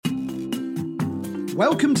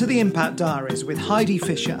Welcome to the Impact Diaries with Heidi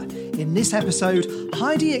Fisher. In this episode,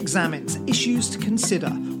 Heidi examines issues to consider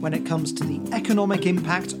when it comes to the economic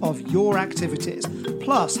impact of your activities,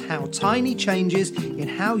 plus how tiny changes in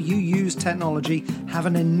how you use technology have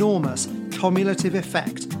an enormous cumulative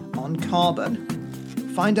effect on carbon.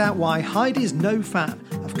 Find out why Heidi's no fan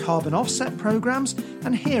of carbon offset programs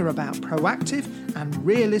and hear about proactive and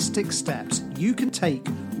realistic steps you can take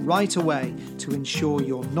right away to ensure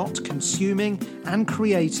you're not consuming and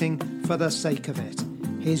creating for the sake of it.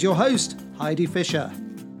 Here's your host, Heidi Fisher.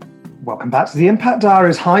 Welcome back to the Impact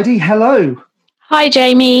Diaries. Heidi, hello. Hi,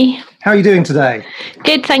 Jamie. How are you doing today?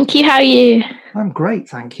 Good, thank you. How are you? I'm great,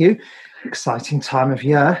 thank you. Exciting time of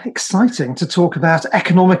year. Exciting to talk about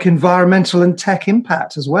economic, environmental and tech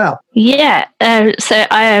impact as well. Yeah, so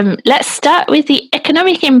let's start with the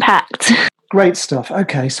economic impact. Great stuff.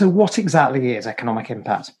 Okay, so what exactly is economic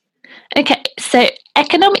impact? Okay, so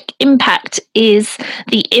economic impact is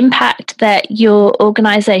the impact that your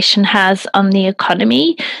organisation has on the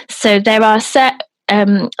economy. So there are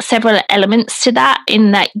several elements to that,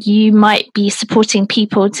 in that you might be supporting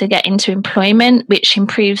people to get into employment, which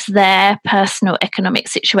improves their personal economic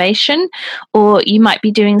situation, or you might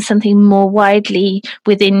be doing something more widely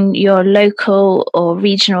within your local or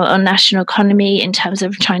regional or national economy in terms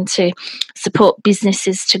of trying to support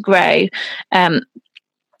businesses to grow.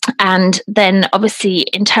 And then obviously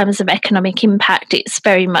in terms of economic impact, it's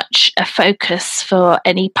very much a focus for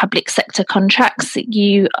any public sector contracts that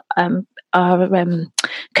you are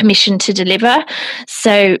commissioned to deliver.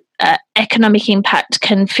 So economic impact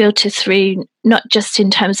can filter through not just in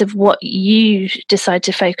terms of what you decide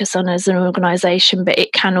to focus on as an organisation, but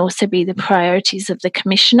it can also be the priorities of the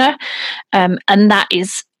commissioner. And that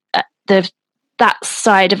is that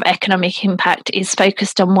side of economic impact is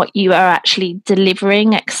focused on what you are actually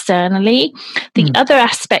delivering externally. The other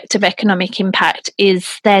aspect of economic impact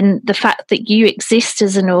is then the fact that you exist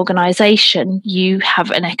as an organisation. You have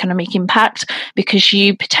an economic impact because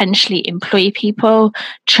you potentially employ people,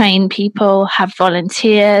 train people, have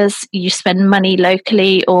volunteers, you spend money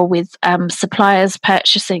locally or with suppliers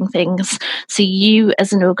purchasing things. So you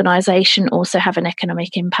as an organisation also have an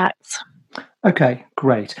economic impact. Okay,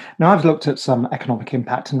 great. Now, I've looked at some economic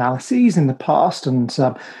impact analyses in the past, and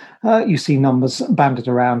you see numbers banded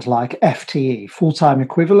around like FTE, full-time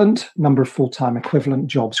equivalent, number of full-time equivalent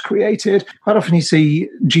jobs created. Quite often you see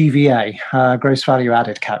GVA, gross value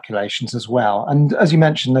added calculations as well. And as you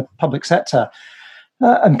mentioned, the public sector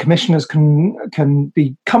and commissioners can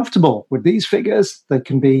be comfortable with these figures. They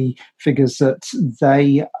can be figures that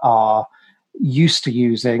they are used to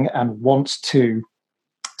using and want to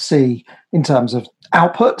see in terms of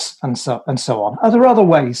outputs and so on. Are there other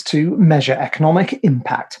ways to measure economic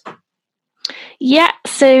impact? Yeah,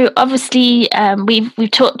 so obviously we've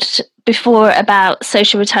talked before about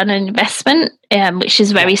social return on investment, which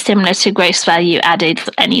is very similar to gross value added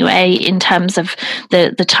anyway, in terms of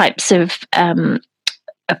the types of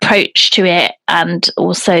approach to it, and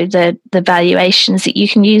also the valuations that you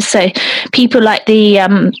can use. So people like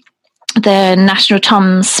the National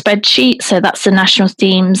TOMS spreadsheet, so that's the National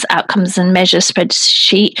Themes, Outcomes and Measures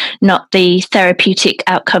spreadsheet, not the therapeutic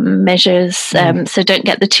outcome measures. So don't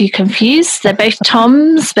get the two confused. They're both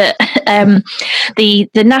TOMS, but the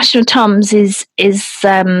National TOMS is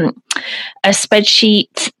a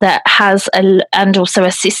spreadsheet that has and also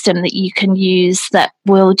a system that you can use that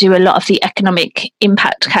will do a lot of the economic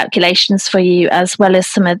impact calculations for you, as well as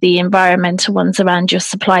some of the environmental ones around your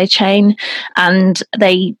supply chain. And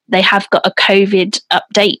they have got a COVID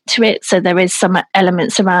update to it, so there is some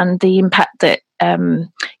elements around the impact that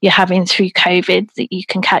you're having through COVID that you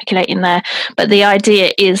can calculate in there. But the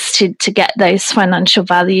idea is to get those financial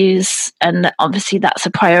values, and obviously that's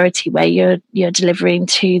a priority where you're delivering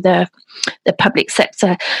to the public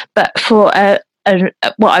sector. But for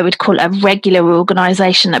what I would call a regular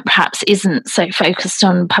organisation that perhaps isn't so focused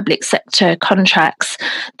on public sector contracts,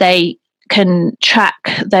 they can track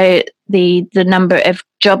the number of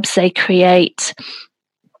jobs they create,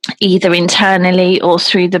 either internally or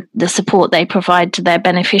through the support they provide to their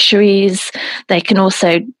beneficiaries. They can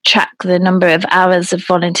also track the number of hours of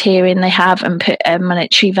volunteering they have and put a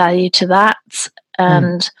monetary value to that.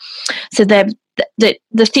 And so the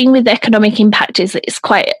thing with economic impact is that it's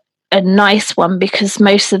quite a nice one, because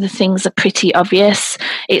most of the things are pretty obvious.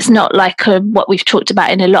 It's not like what we've talked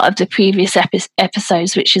about in a lot of the previous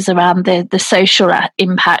episodes, which is around the social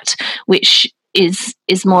impact, which is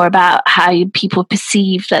more about how people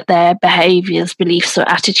perceive that their behaviours, beliefs, or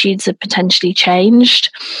attitudes have potentially changed.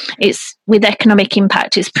 It's with economic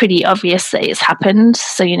impact, it's pretty obvious that it's happened.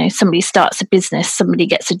 So, somebody starts a business, somebody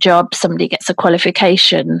gets a job, somebody gets a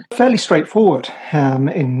qualification. Fairly straightforward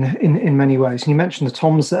in many ways. And you mentioned the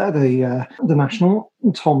TOMS there, the National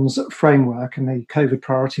TOMS framework, and the COVID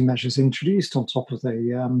priority measures introduced on top of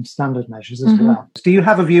the standard measures as well. Do you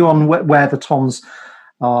have a view on where the TOMS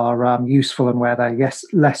are useful and where they're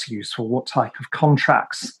less useful? What type of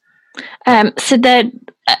contracts? So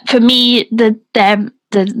for me,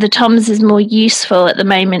 the TOMS is more useful at the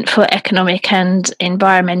moment for economic and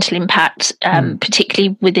environmental impact,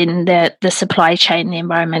 particularly within the supply chain, the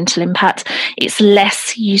environmental impact. It's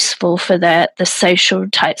less useful for the social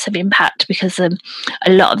types of impact, because a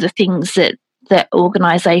lot of the things that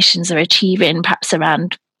organisations are achieving, perhaps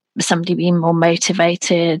around somebody being more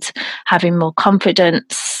motivated, having more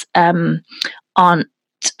confidence, aren't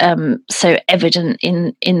so evident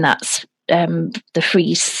in that the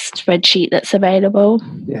free spreadsheet that's available.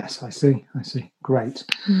 Yes, I see. Great.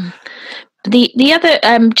 The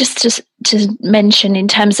other, just to mention in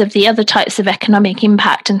terms of the other types of economic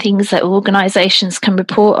impact and things that organisations can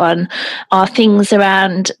report on, are things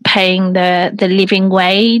around paying the living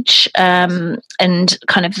wage, and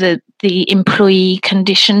kind of the employee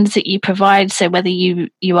conditions that you provide. So whether you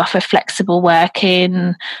offer flexible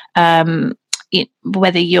working,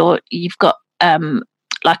 whether you've got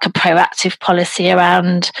like a proactive policy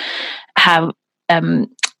around how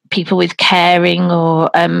people with caring or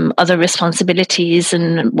other responsibilities,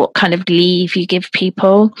 and what kind of leave you give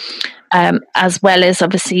people, as well as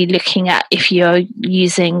obviously looking at if you're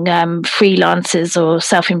using freelancers or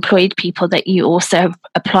self-employed people, that you also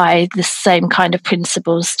apply the same kind of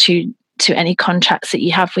principles to any contracts that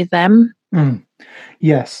you have with them.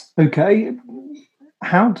 Yes. Okay.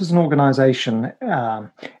 How does an organisation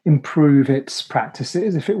improve its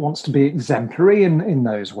practices if it wants to be exemplary in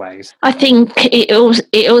those ways? I think it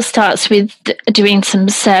all starts with doing some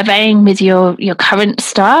surveying with your current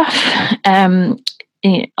staff,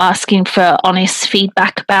 asking for honest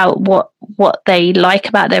feedback about what they like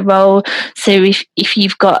about their role. So if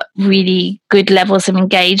you've got really good levels of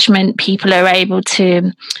engagement, people are able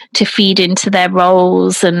to feed into their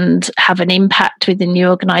roles and have an impact within the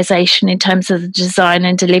organisation in terms of the design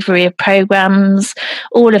and delivery of programs.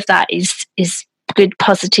 All of that is good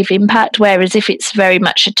positive impact. Whereas if it's very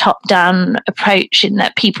much a top-down approach in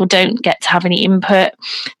that people don't get to have any input,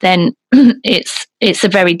 then it's a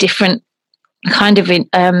very different kind of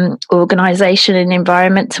organisation and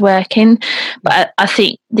environment to work in. But I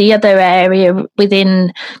think the other area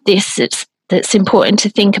within this that's important to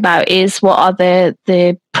think about is what are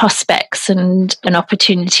the prospects and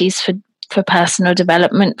opportunities for personal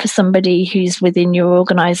development for somebody who's within your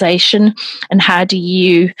organisation, and how do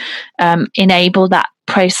you enable that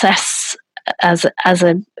process as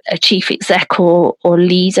a chief exec or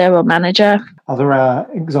leader or manager. Are there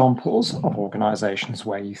examples of organisations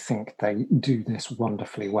where you think they do this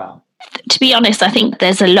wonderfully well? To be honest, I think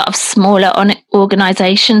there's a lot of smaller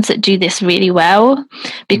organisations that do this really well,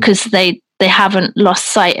 because they haven't lost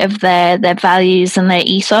sight of their values and their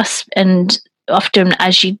ethos, and often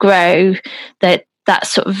as you grow, that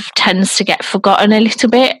sort of tends to get forgotten a little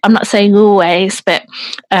bit. I'm not saying always, but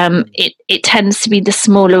it tends to be the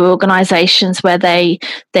smaller organisations where they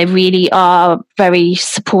really are very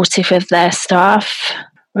supportive of their staff.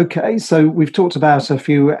 Okay, so we've talked about a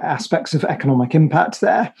few aspects of economic impact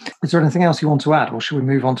there. Is there anything else you want to add, or should we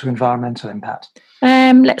move on to environmental impact?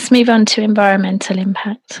 Let's move on to environmental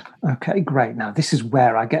impact. Okay, great. Now, this is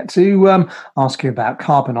where I get to ask you about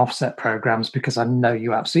carbon offset programs, because I know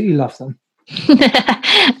you absolutely love them.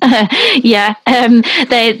 Yeah,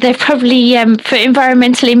 they're probably for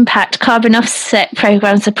environmental impact, carbon offset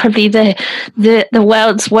programs are probably the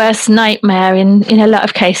world's worst nightmare in a lot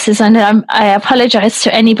of cases. And I apologise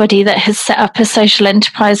to anybody that has set up a social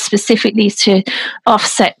enterprise specifically to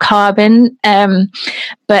offset carbon,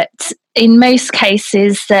 but in most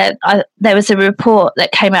cases, there was a report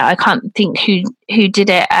that came out. I can't think who did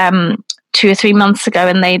it 2 or 3 months ago,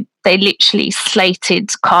 and they literally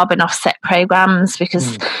slated carbon offset programs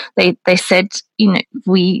because they said,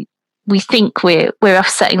 we think we're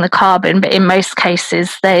offsetting the carbon, but in most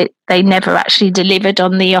cases they never actually delivered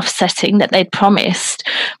on the offsetting that they'd promised.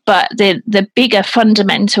 But the bigger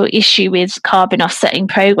fundamental issue with carbon offsetting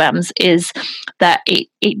programs is that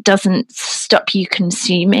it doesn't stop you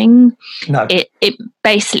consuming. No. It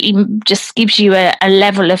basically just gives you a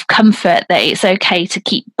level of comfort that it's okay to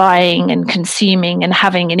keep buying and consuming and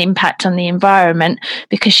having an impact on the environment,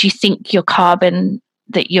 because you think your carbon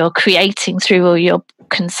that you're creating through all your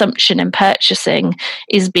consumption and purchasing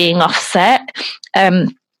is being offset.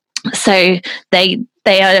 So they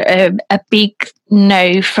are a big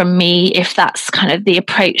no from me if that's kind of the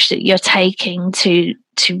approach that you're taking to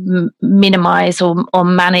minimize or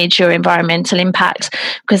manage your environmental impact,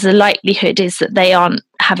 because the likelihood is that they aren't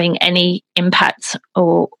having any impact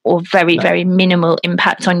or very, very minimal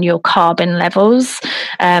impact on your carbon levels.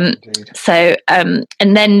 And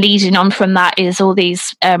then leading on from that is all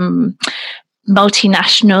these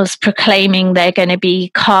multinationals proclaiming they're going to be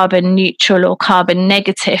carbon neutral or carbon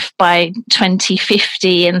negative by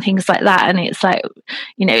 2050 and things like that, and it's like,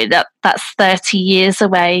 that's 30 years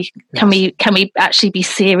away. Yes. Can we actually be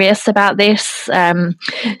serious about this?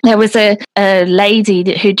 There was a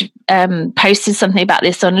lady who'd posted something about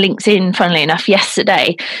this on LinkedIn, funnily enough,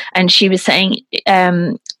 yesterday, and she was saying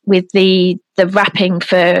with the wrapping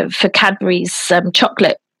for Cadbury's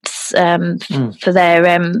chocolates for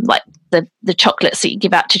their like the chocolates that you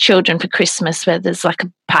give out to children for Christmas, where there's like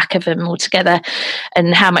a pack of them all together,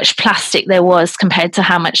 and how much plastic there was compared to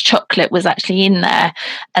how much chocolate was actually in there.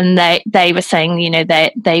 And they were saying,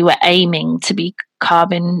 they were aiming to be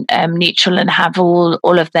carbon neutral and have all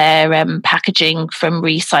of their packaging from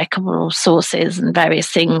recyclable sources and various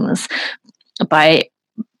things by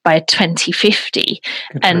 2050.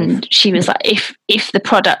 And she was like, if the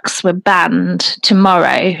products were banned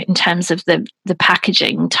tomorrow in terms of the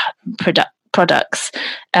packaging products,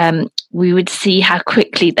 we would see how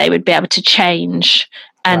quickly they would be able to change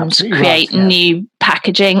and absolutely create new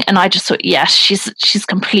packaging. And I just thought, yes, she's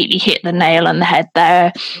completely hit the nail on the head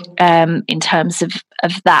there in terms of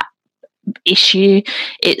that issue.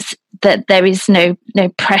 It's that there is no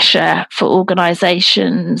pressure for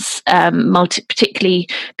organizations, particularly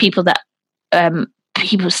people that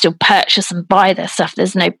people still purchase and buy their stuff.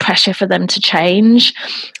 There's no pressure for them to change.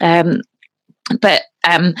 But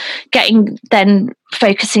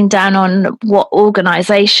focusing down on what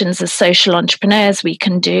organizations as social entrepreneurs we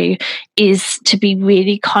can do is to be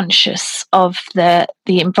really conscious of the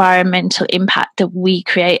environmental impact that we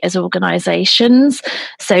create as organizations.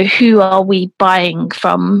 So who are we buying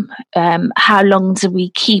from? How long do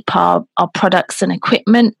we keep our products and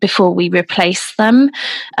equipment before we replace them?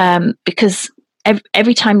 Because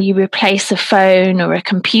every time you replace a phone or a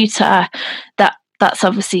computer, that's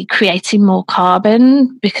obviously creating more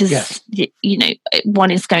carbon, because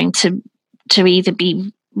one is going to either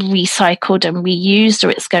be recycled and reused,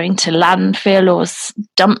 or it's going to landfill or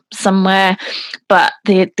dump somewhere. But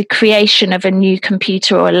the creation of a new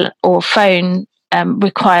computer or phone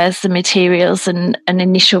requires the materials and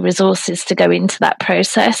initial resources to go into that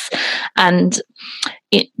process. And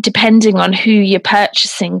depending on who you're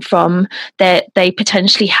purchasing from, they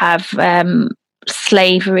potentially have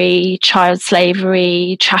slavery, child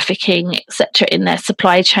slavery, trafficking, etc. in their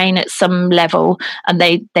supply chain at some level, and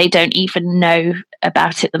they don't even know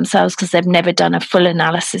about it themselves because they've never done a full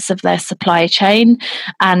analysis of their supply chain,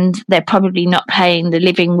 and they're probably not paying the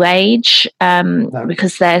living wage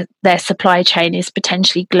because their supply chain is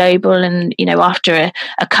potentially global, and after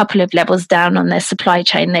a couple of levels down on their supply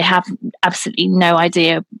chain, they have absolutely no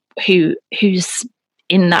idea who's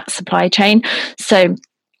in that supply chain. So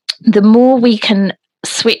the more we can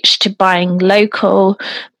switch to buying local,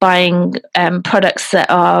 buying products that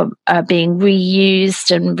are being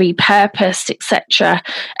reused and repurposed, etc.,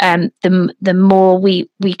 the more we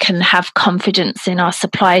can have confidence in our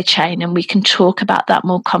supply chain, and we can talk about that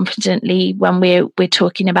more confidently when we're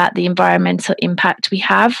talking about the environmental impact we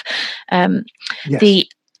have. Yes. The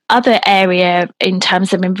other area in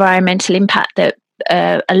terms of environmental impact that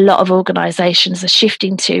a lot of organizations are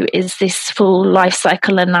shifting to is this full life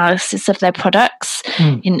cycle analysis of their products,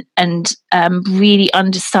 and really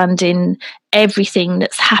understanding everything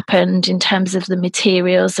that's happened in terms of the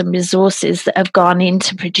materials and resources that have gone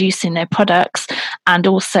into producing their products, and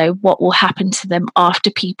also what will happen to them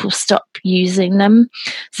after people stop using them.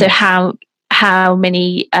 So how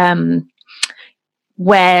many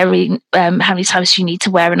wearing, how many times you need to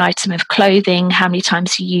wear an item of clothing, how many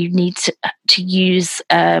times you need to use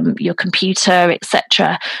your computer,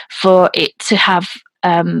 etc., for it to have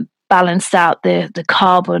balanced out the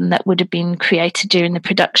carbon that would have been created during the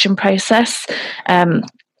production process. And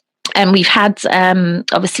we've had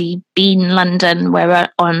obviously Bean London where we're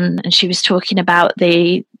on, and she was talking about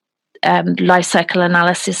the life cycle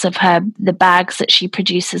analysis of the bags that she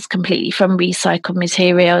produces completely from recycled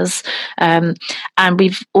materials, and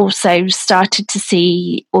we've also started to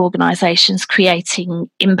see organizations creating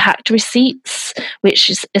impact receipts,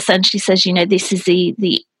 which essentially says, this is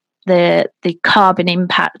the carbon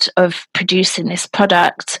impact of producing this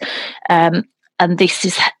product, this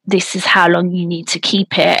is how long you need to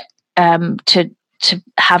keep it to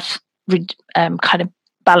have kind of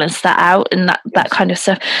balance that out and that kind of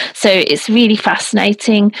stuff. So it's really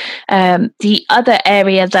fascinating. The other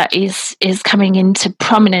area that is coming into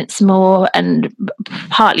prominence more and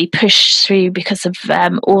partly pushed through because of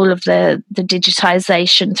all of the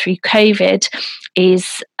digitization through COVID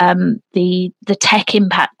is the tech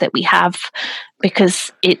impact that we have,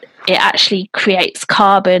 because it actually creates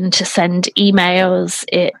carbon to send emails.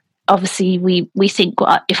 Obviously, we think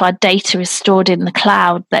if our data is stored in the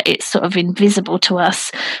cloud that it's sort of invisible to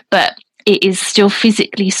us, but it is still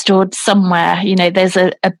physically stored somewhere. There's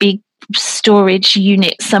a big storage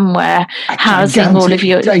unit somewhere housing all of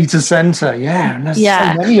your data center. Yeah, and there's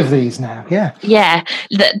so many of these now. Yeah,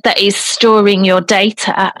 that is storing your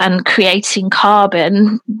data and creating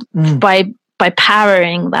carbon by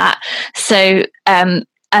powering that. So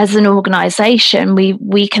as an organization,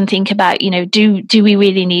 we can think about, do we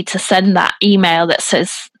really need to send that email that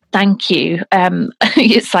says thank you?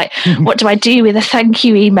 It's like, what do I do with a thank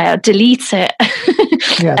you email? Delete it.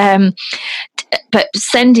 Yes. But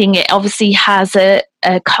sending it obviously has a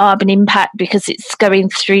carbon impact because it's going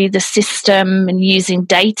through the system and using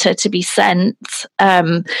data to be sent.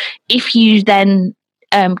 If you then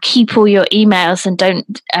keep all your emails and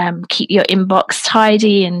don't keep your inbox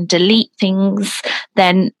tidy and delete things,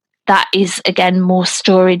 then that is again more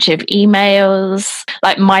storage of emails.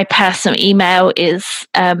 Like my personal email is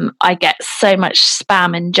I get so much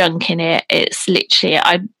spam and junk in it. It's literally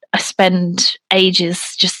I spend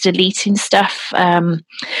ages just deleting stuff, but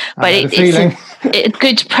it's a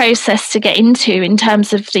good process to get into in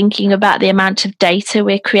terms of thinking about the amount of data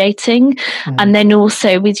we're creating. And then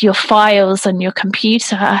also with your files on your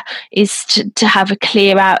computer is to have a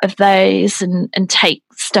clear out of those and take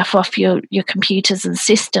stuff off your computers and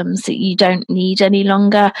systems that you don't need any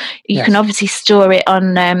longer. You can obviously store it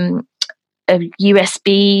on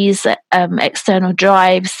USBs, external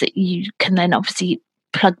drives that you can then obviously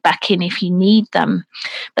plug back in if you need them,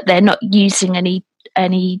 but they're not using any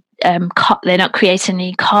they're not creating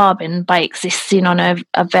any carbon by existing on a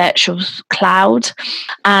virtual cloud.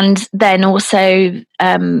 And then also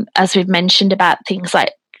as we've mentioned about things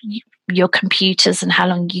like your computers and how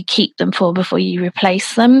long you keep them for before you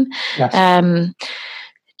replace them,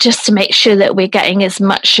 just to make sure that we're getting as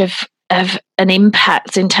much of an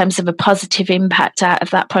impact in terms of a positive impact out of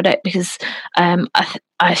that product, because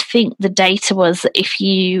I think the data was that if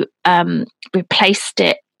you replaced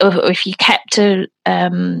it, or if you kept a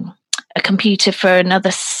computer for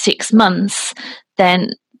another 6 months,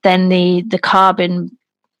 then the carbon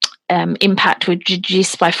impact would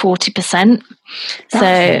reduce by 40%.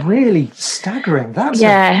 That's really staggering. That's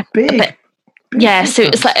a big. So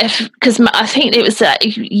it's like, because I think it was that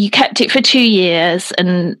you kept it for 2 years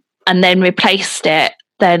and then replaced it,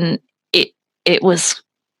 then it was,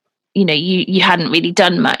 you hadn't really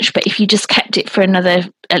done much. But if you just kept it for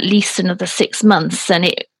at least another 6 months, then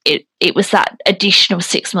it was that additional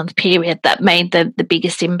 6 month period that made the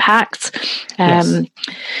biggest impact.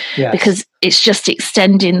 Because it's just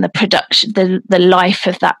extending the production, the life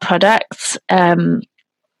of that product.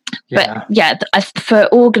 But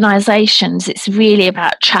for organizations, it's really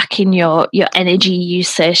about tracking your energy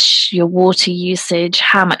usage, your water usage,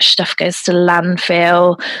 how much stuff goes to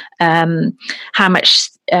landfill, how much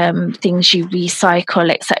things you recycle,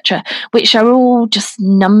 etc., which are all just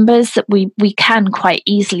numbers that we can quite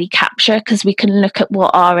easily capture, because we can look at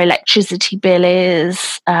what our electricity bill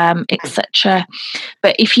is, etc.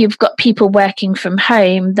 But if you've got people working from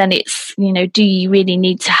home, then it's, do you really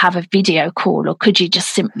need to have a video call, or could you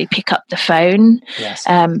just simply pick up the phone?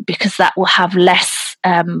 Because that will have less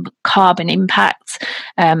carbon impact.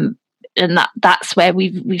 And that's where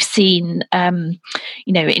we've seen,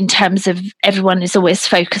 in terms of everyone is always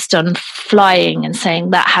focused on flying and saying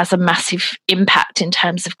that has a massive impact in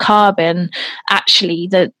terms of carbon. Actually,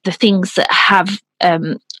 the things that have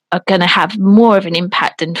are going to have more of an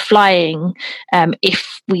impact than flying,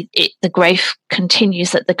 if the growth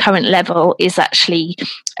continues at the current level, is actually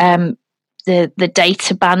the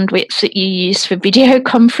data bandwidth that you use for video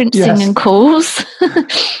conferencing and calls.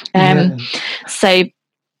 So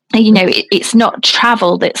it's not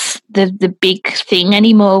travel that's the big thing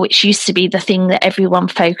anymore, which used to be the thing that everyone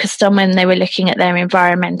focused on when they were looking at their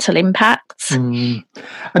environmental impacts. And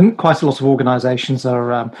quite a lot of organisations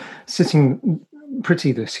are sitting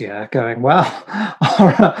pretty this year, going, well,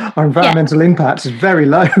 our environmental impact is very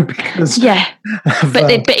low because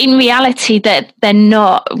but in reality that they're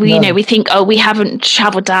not. We think, oh, we haven't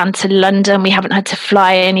traveled down to London, we haven't had to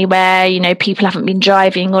fly anywhere, people haven't been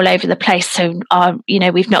driving all over the place, so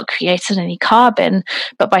we've not created any carbon.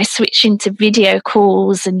 But by switching to video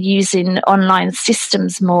calls and using online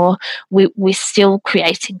systems more, we're still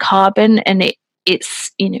creating carbon, and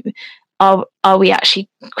it's are we actually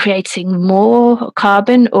creating more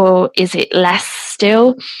carbon, or is it less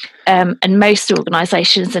still? And most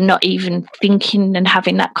organisations are not even thinking and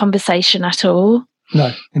having that conversation at all.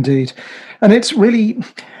 No, indeed. And it's really,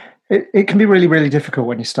 it can be really, really difficult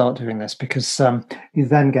when you start doing this, because you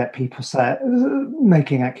then get people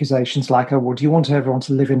making accusations like, oh, well, do you want everyone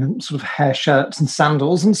to live in sort of hair shirts and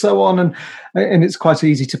sandals and so on? And it's quite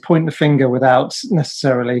easy to point the finger without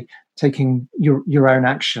necessarily taking your own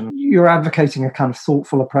action. You're advocating a kind of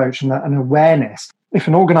thoughtful approach and an awareness. If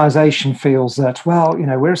an organisation feels that, well,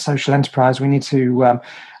 we're a social enterprise, we need to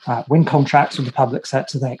win contracts with the public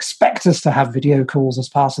sector, they expect us to have video calls as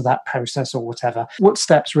part of that process or whatever, what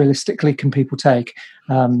steps realistically can people take?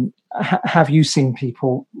 Have you seen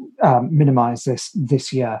people minimise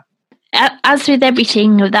this year? As with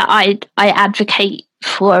everything that I advocate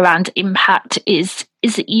for around impact is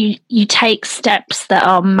that you take steps that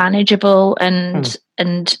are manageable and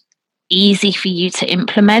easy for you to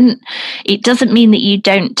implement. It doesn't mean that you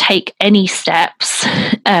don't take any steps.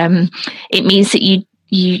 It means that you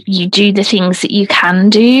do the things that you can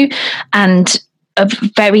do. And a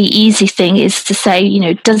very easy thing is to say,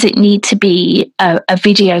 does it need to be a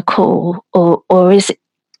video call, or is it,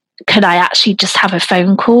 could I actually just have a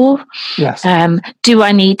phone call? Yes. Do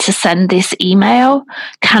I need to send this email?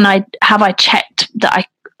 Have I checked that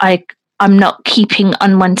I'm not keeping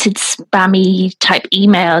unwanted spammy type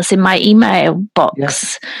emails in my email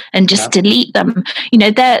box and just delete them?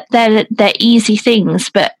 They're easy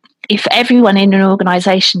things, but if everyone in an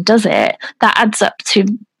organization does it, that adds up to,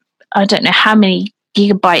 I don't know how many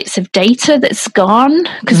gigabytes of data that's gone,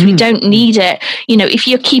 because we don't need it. If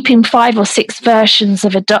you're keeping 5 or 6 versions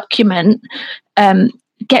of a document,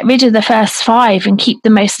 get rid of the first 5 and keep the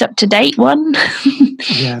most up-to-date one.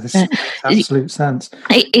 Yeah, this makes absolute sense.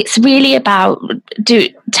 It's really about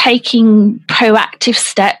taking proactive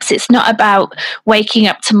steps. It's not about waking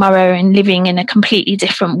up tomorrow and living in a completely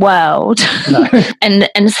different world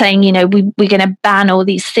and saying, we're going to ban all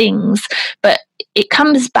these things. But it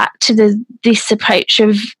comes back to this approach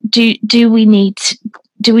of do we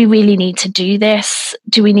really need to do this?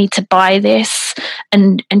 Do we need to buy this?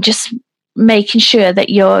 And just making sure that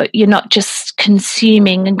you're not just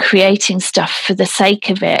consuming and creating stuff for the sake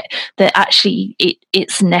of it, that actually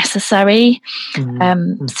it's necessary.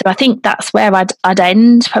 So I think that's where I'd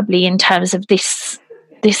end probably in terms of this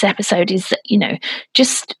episode, is that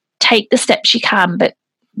just take the steps you can, but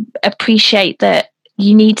appreciate that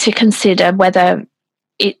you need to consider whether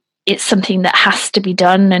it's something that has to be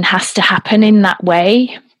done and has to happen in that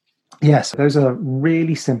way. Yes, those are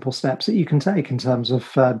really simple steps that you can take in terms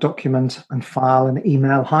of document and file and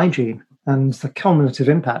email hygiene. And the cumulative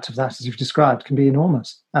impact of that, as you've described, can be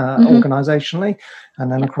enormous organisationally,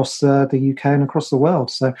 and then across the UK and across the world.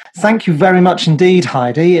 So thank you very much indeed,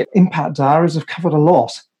 Heidi. Impact diaries have covered a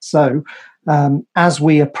lot. So as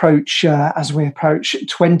we approach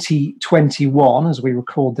 2021, as we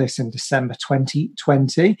record this in December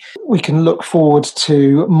 2020, we can look forward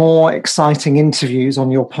to more exciting interviews on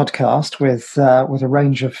your podcast with a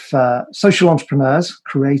range of social entrepreneurs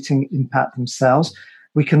creating impact themselves.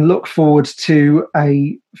 We can look forward to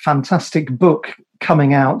a fantastic book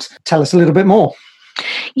coming out. Tell us a little bit more.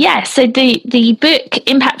 Yeah, so the book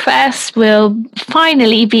Impact First will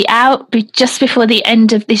finally be out just before the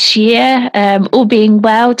end of this year, all being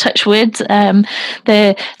well, touch wood.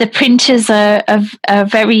 The printers are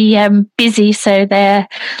very busy, so they're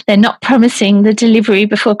not promising the delivery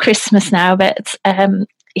before Christmas now, but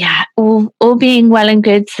all being well and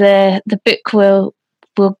good, the book will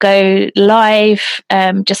go live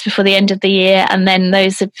just before the end of the year, and then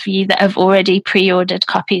those of you that have already pre-ordered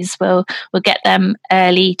copies will get them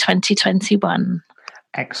early 2021.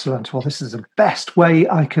 Excellent. Well, this is the best way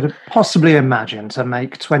I could have possibly imagined to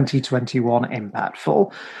make 2021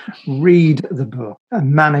 impactful. Read the book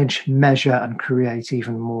and manage, measure, and create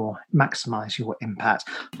even more. Maximise your impact.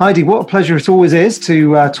 Heidi, what a pleasure it always is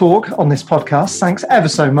to talk on this podcast. Thanks ever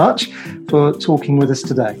so much for talking with us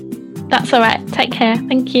today. That's all right. Take care.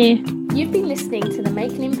 Thank you. You've been listening to the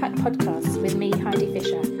Make an Impact podcast with me, Heidi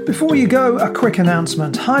Fisher. Before you go, a quick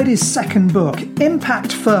announcement. Heidi's second book,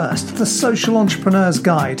 Impact First, The Social Entrepreneur's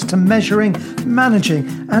Guide to Measuring,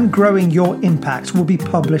 Managing and Growing Your Impact, will be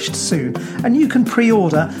published soon. And you can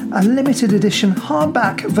pre-order a limited edition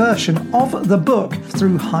hardback version of the book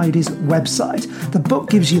through Heidi's website. The book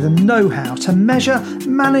gives you the know-how to measure,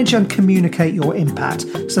 manage and communicate your impact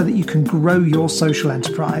so that you can grow your social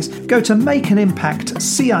enterprise. Go to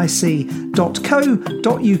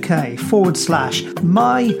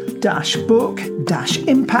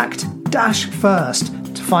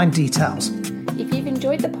makeanimpact.co.uk/my-book-impact-first to find details. If you've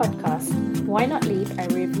enjoyed the podcast, why not leave a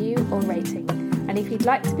review or rating? And if you'd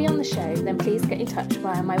like to be on the show, then please get in touch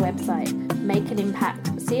via my website,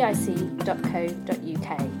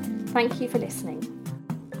 makeanimpact.cic.co.uk. Thank you for listening.